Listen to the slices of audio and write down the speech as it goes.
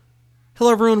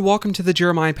Hello, everyone. Welcome to the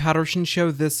Jeremiah Patterson Show.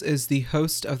 This is the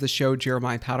host of the show,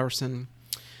 Jeremiah Patterson.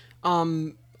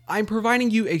 I'm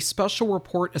providing you a special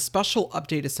report, a special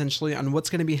update, essentially, on what's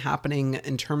going to be happening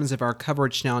in terms of our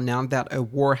coverage now that a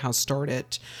war has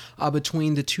started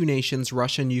between the two nations,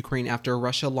 Russia and Ukraine, after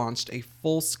Russia launched a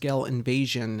full-scale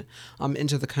invasion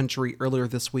into the country earlier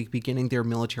this week, beginning their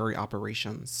military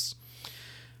operations.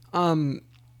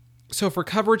 So for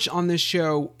coverage on this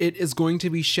show, it is going to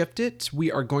be shifted. We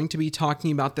are going to be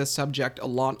talking about this subject a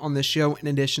lot on the show, in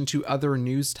addition to other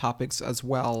news topics as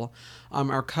well.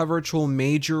 Our coverage will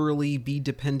majorly be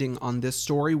depending on this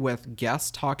story, with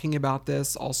guests talking about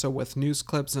this, also with news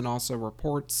clips and also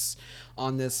reports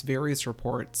on this, various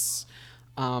reports.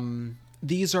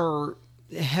 These are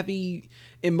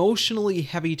emotionally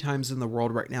heavy times in the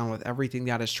world right now with everything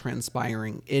that is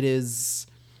transpiring. It is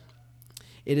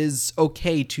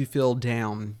okay to feel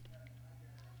down.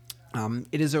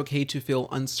 It is okay to feel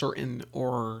uncertain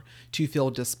or to feel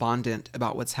despondent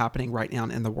about what's happening right now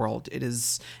in the world. It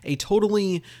is a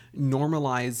totally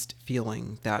normalized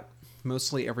feeling that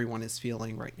mostly everyone is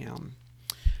feeling right now.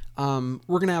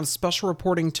 We're going to have special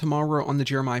reporting tomorrow on the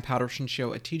Jeremiah Patterson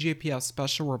Show, a TJPS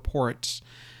special report.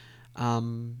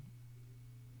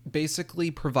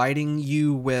 Basically providing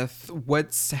you with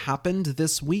what's happened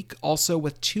this week, also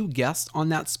with two guests on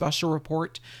that special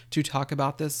report to talk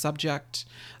about this subject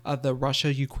of the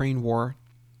Russia-Ukraine war.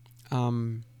 I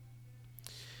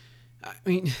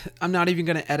mean, I'm not even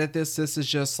going to edit this. This is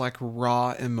just like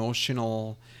raw,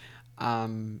 emotional,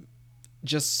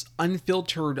 just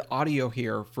unfiltered audio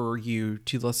here for you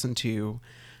to listen to,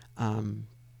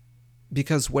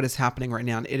 because what is happening right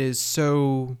now, it is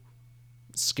so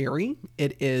scary.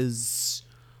 It is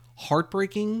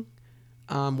heartbreaking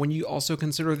when you also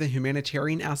consider the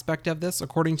humanitarian aspect of this.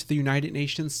 According to the United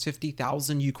Nations,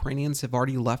 50,000 Ukrainians have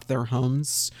already left their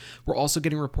homes. We're also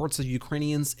getting reports of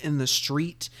Ukrainians in the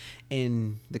street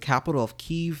in the capital of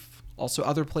Kyiv, also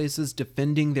other places,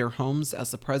 defending their homes,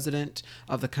 as the president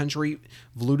of the country,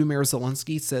 Volodymyr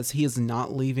Zelensky, says he is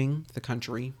not leaving the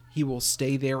country. He will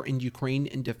stay there in Ukraine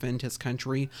and defend his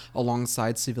country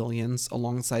alongside civilians,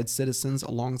 alongside citizens,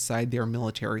 alongside their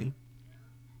military.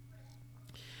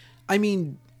 I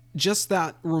mean, just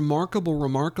that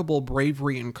remarkable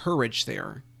bravery and courage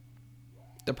there.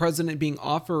 The president being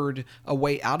offered a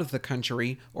way out of the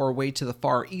country, or a way to the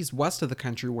far east, west of the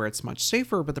country where it's much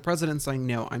safer, but the president saying,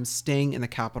 no, I'm staying in the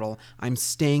capital. I'm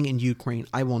staying in Ukraine.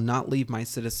 I will not leave my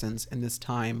citizens in this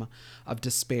time of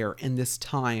despair, in this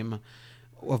time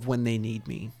of when they need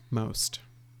me most.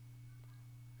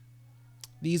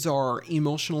 These are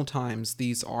emotional times.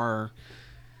 These are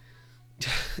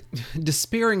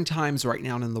despairing times right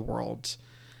now in the world.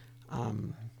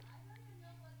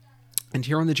 And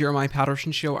here on the Jeremiah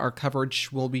Patterson Show, our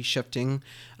coverage will be shifting.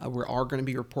 We are going to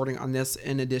be reporting on this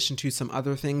in addition to some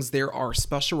other things. There are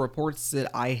special reports that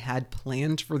I had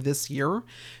planned for this year.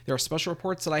 There are special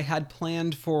reports that I had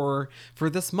planned for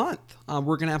this month.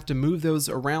 We're going to have to move those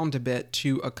around a bit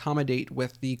to accommodate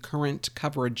with the current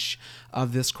coverage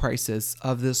of this crisis,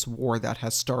 of this war that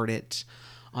has started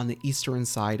on the eastern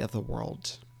side of the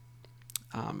world.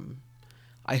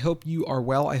 I hope you are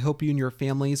well. I hope you and your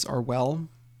families are well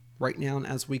right now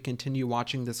as we continue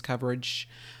watching this coverage.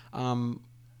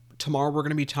 Tomorrow we're going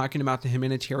to be talking about the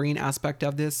humanitarian aspect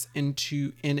of this, in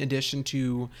addition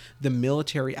to the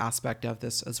military aspect of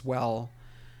this as well.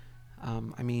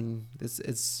 I mean, it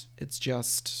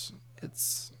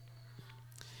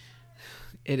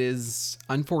is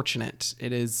unfortunate.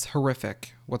 It is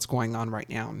horrific what's going on right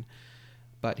now.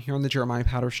 But here on the Jeremiah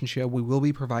Patterson Show, we will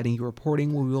be providing you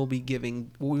reporting. We will be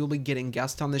getting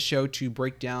guests on the show to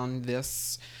break down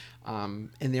this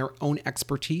in their own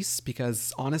expertise,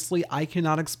 because honestly, I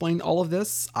cannot explain all of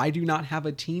this. I do not have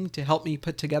a team to help me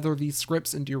put together these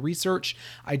scripts and do research.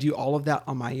 I do all of that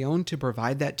on my own to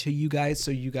provide that to you guys,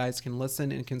 so you guys can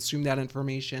listen and consume that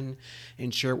information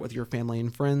and share it with your family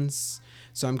and friends.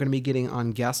 So I'm going to be getting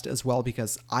on guests as well,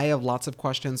 because I have lots of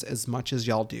questions as much as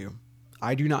y'all do.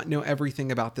 I do not know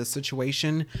everything about this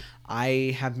situation.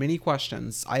 I have many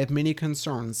questions. I have many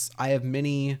concerns. I have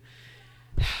many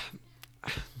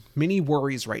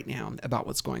worries right now about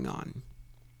what's going on.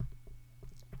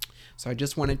 So I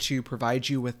just wanted to provide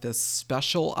you with this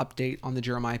special update on the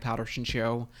Jeremiah Patterson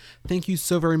Show. Thank you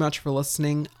so very much for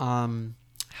listening.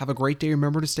 Have a great day.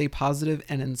 Remember to stay positive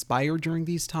and inspired during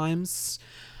these times.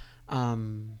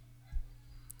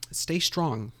 Stay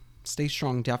strong. Stay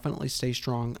strong. Definitely stay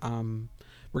strong.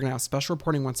 We're going to have special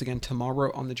reporting once again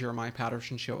tomorrow on the Jeremiah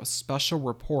Patterson Show, a special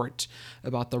report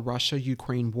about the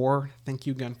Russia-Ukraine war. Thank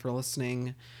you again for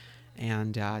listening,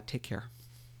 and take care.